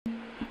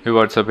Hey,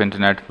 what's up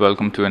internet?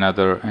 Welcome to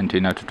another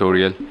antenna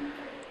tutorial.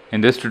 In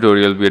this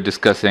tutorial we are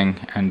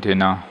discussing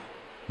antenna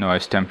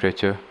noise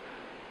temperature.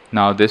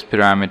 Now this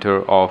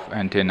parameter of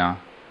antenna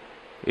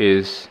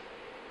is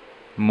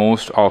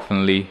most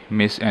oftenly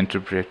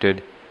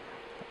misinterpreted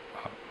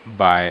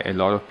by a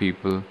lot of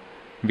people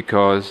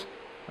because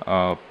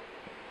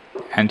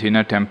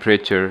antenna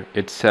temperature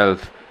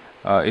itself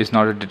is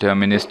not a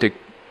deterministic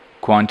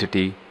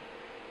quantity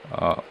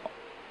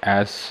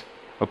as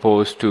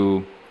opposed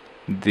to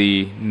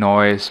the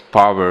noise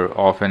power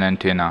of an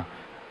antenna,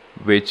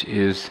 which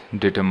is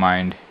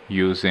determined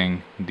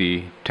using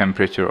the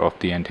temperature of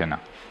the antenna.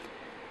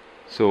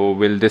 So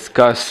we'll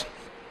discuss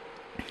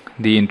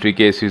the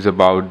intricacies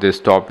about this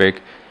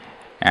topic,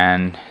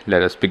 and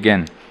let us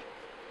begin.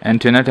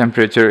 Antenna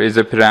temperature is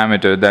a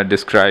parameter that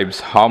describes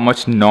how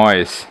much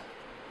noise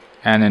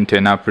an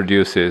antenna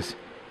produces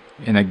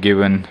in a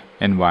given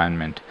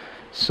environment.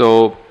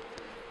 So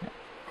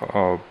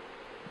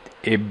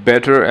a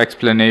better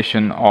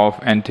explanation of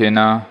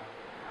antenna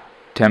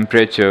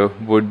temperature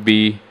would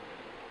be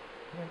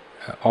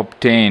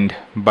obtained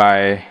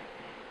by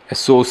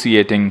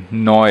associating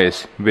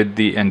noise with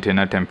the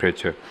antenna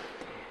temperature.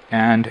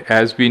 And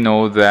as we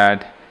know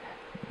that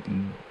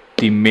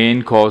the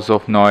main cause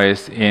of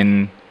noise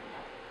in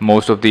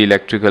most of the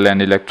electrical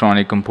and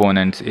electronic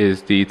components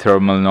is the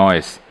thermal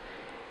noise,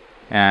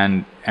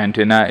 and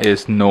antenna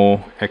is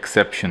no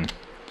exception.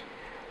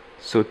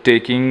 So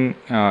taking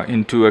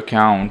into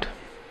account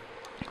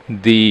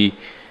the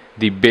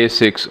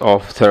basics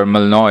of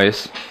thermal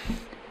noise,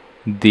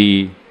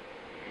 the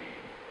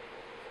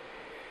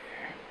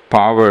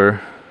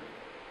power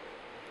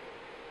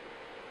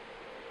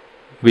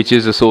which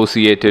is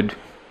associated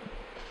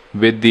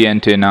with the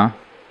antenna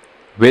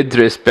with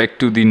respect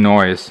to the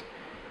noise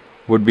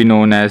would be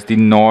known as the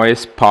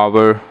noise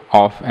power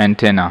of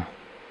antenna,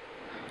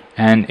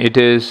 and it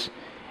is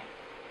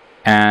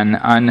an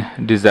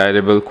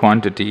undesirable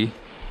quantity,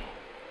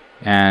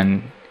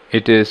 and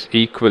it is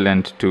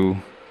equivalent to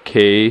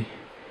kTB.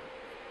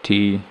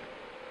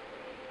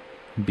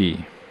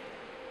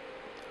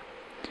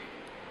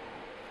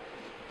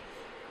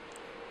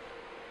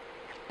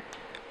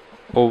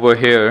 Over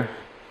here,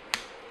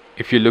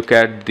 if you look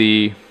at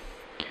the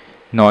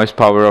noise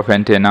power of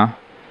antenna,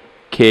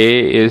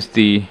 K is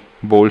the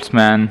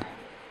Boltzmann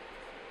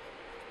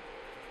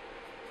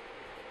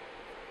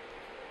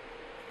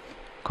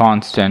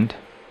constant,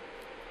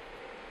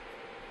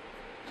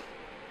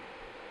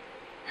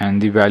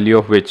 and the value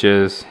of which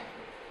is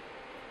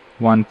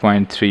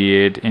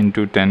 1.38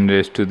 into 10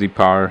 raised to the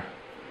power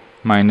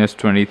minus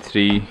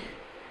 23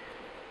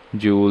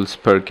 joules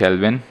per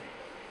Kelvin.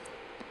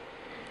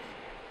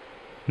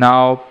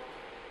 Now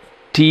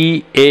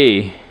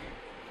TA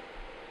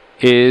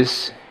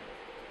is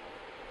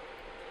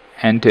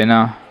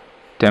antenna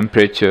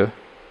temperature,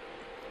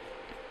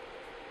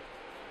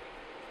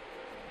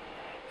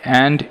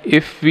 and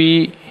if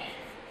we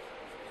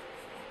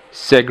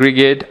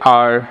segregate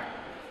our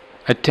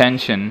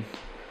attention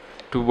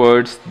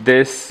towards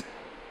this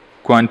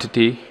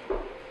quantity,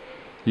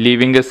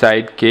 leaving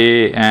aside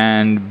K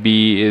and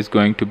B is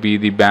going to be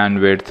the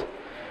bandwidth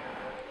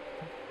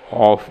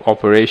of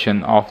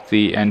operation of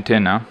the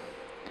antenna,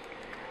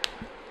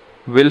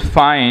 we'll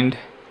find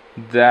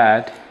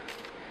that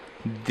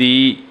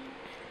the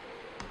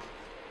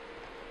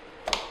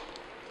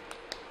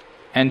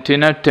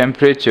antenna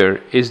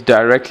temperature is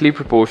directly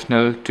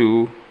proportional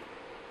to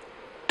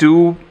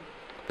two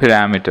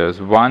parameters.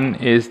 One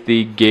is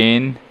the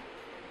gain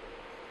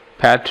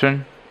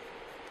pattern,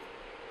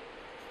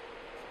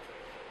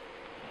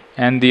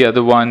 and the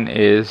other one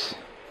is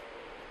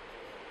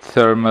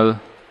thermal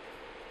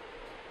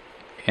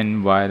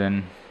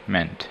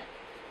environment.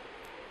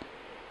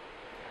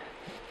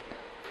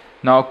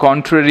 Now,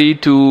 contrary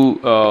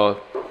to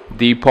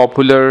the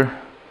popular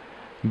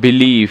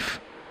belief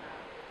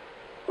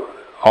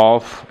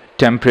of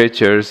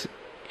temperatures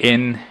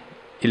in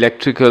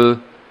electrical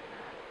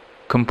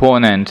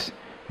components,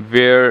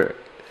 where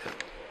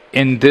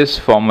in this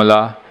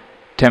formula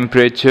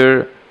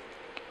temperature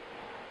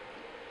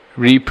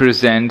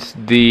represents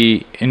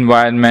the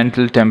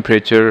environmental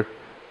temperature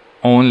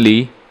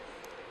only,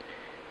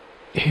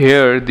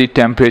 here the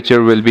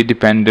temperature will be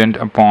dependent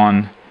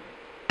upon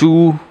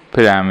two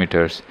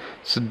parameters.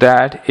 So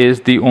that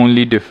is the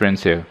only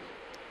difference here.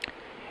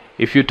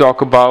 If you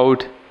talk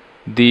about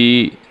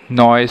the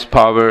noise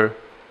power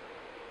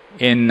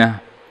in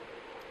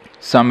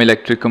some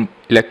electrical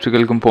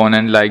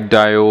component like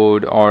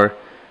diode or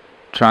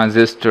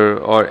transistor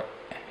or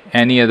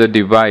any other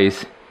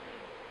device,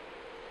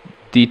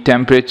 the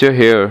temperature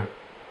here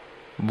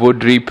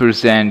would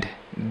represent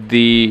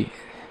the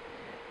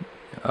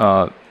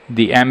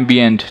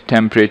ambient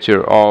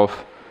temperature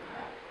of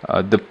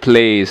the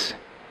place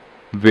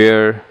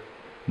where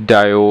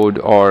diode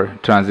or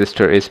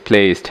transistor is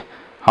placed.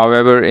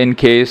 However, in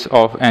case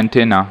of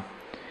antenna,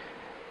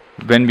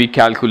 when we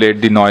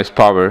calculate the noise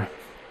power,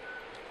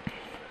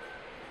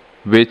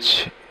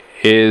 which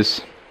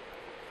is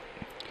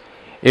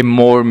a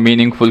more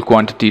meaningful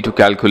quantity to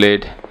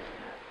calculate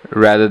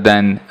rather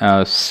than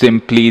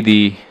simply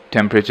the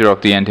temperature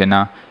of the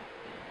antenna.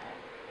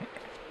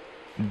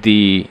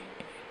 The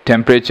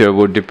temperature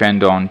would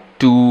depend on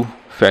two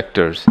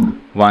factors.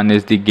 One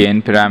is the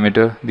gain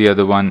parameter, the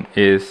other one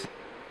is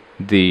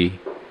the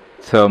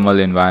thermal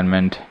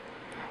environment.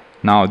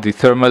 Now the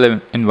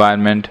thermal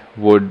environment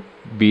would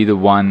be the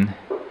one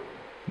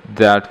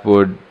that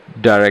would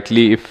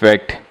directly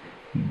affect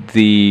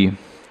the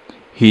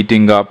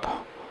heating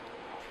up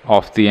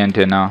of the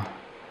antenna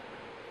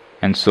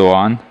and so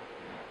on.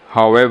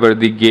 However,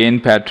 the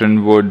gain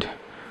pattern would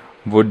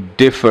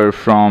differ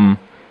from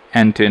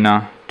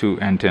antenna to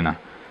antenna.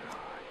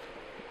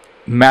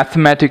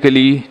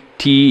 Mathematically,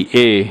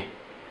 TA,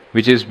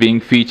 which is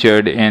being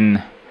featured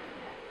in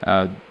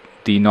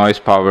the noise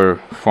power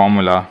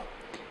formula,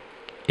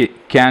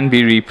 it can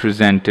be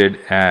represented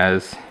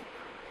as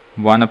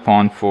 1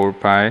 upon 4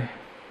 pi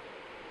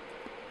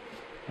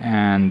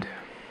and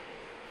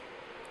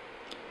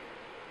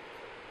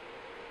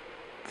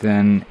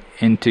then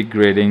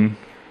integrating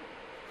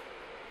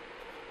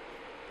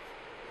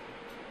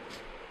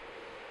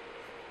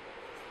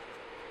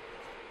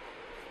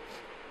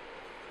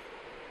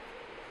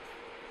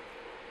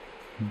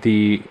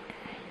the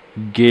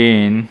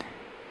gain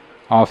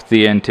of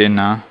the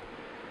antenna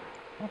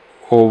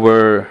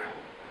over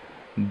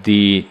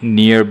the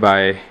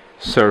nearby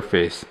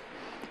surface.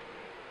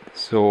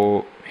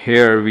 So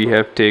here we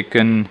have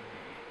taken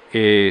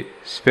a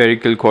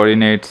spherical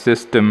coordinate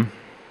system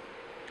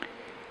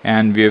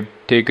and we have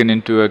taken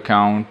into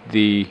account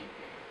the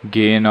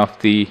gain of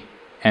the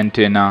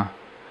antenna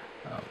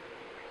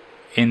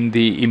in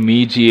the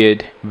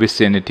immediate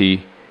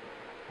vicinity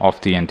of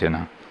the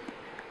antenna.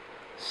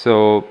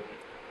 So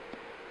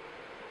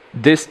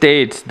this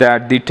states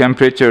that the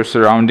temperature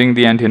surrounding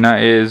the antenna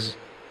is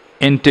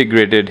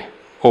integrated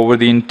over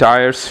the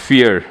entire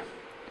sphere.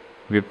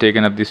 We have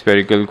taken up the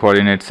spherical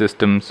coordinate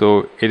system,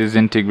 so it is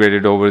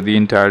integrated over the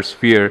entire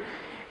sphere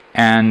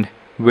and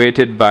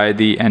weighted by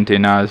the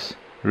antenna's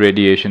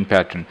radiation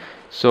pattern.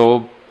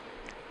 So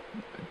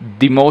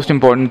the most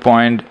important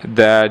point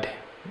that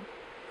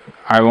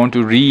I want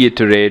to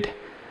reiterate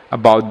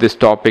about this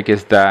topic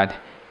is that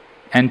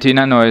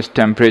antenna noise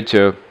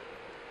temperature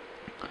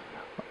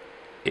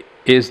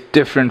is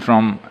different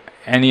from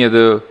any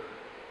other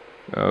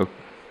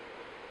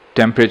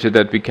temperature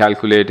that we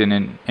calculate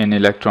in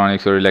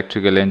electronics or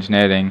electrical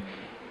engineering,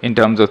 in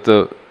terms of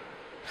the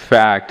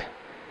fact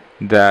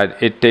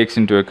that it takes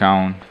into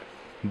account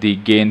the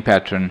gain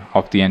pattern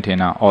of the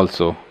antenna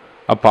also,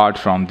 apart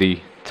from the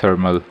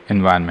thermal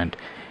environment.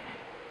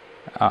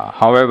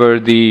 However,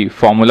 the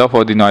formula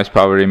for the noise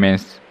power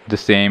remains the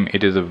same.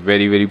 It is a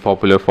very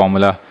popular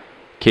formula,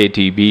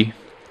 KTB.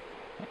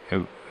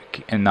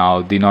 And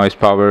now the noise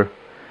power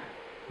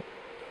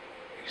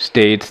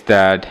states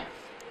that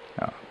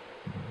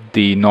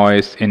the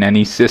noise in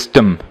any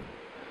system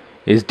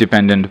is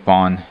dependent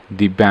upon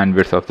the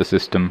bandwidth of the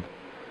system,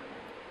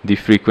 the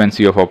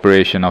frequency of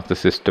operation of the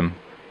system,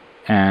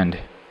 and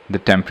the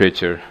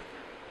temperature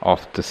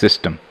of the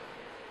system.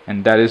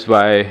 And that is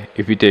why,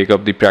 if we take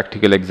up the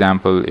practical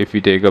example, if we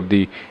take up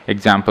the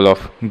example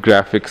of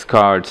graphics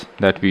cards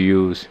that we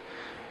use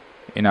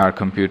in our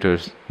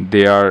computers,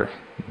 they are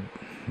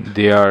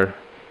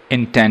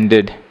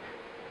intended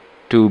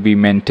to be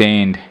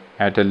maintained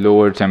at a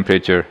lower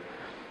temperature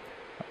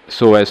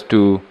so as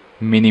to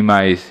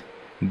minimize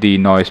the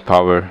noise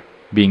power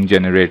being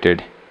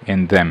generated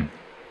in them.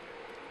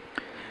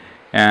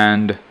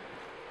 And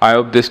I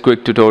hope this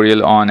quick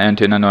tutorial on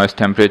antenna noise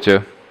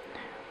temperature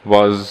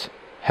was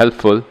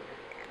helpful,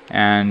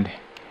 and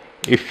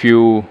if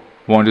you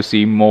want to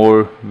see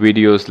more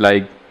videos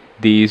like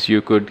these,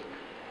 you could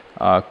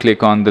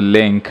click on the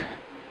link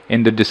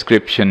in the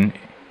description,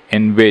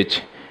 in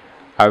which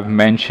I've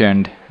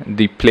mentioned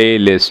the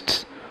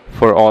playlists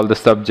for all the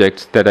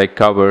subjects that I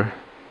cover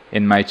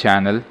in my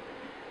channel.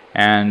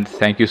 And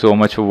thank you so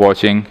much for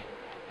watching,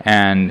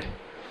 and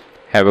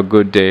have a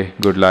good day,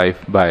 good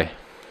life. Bye.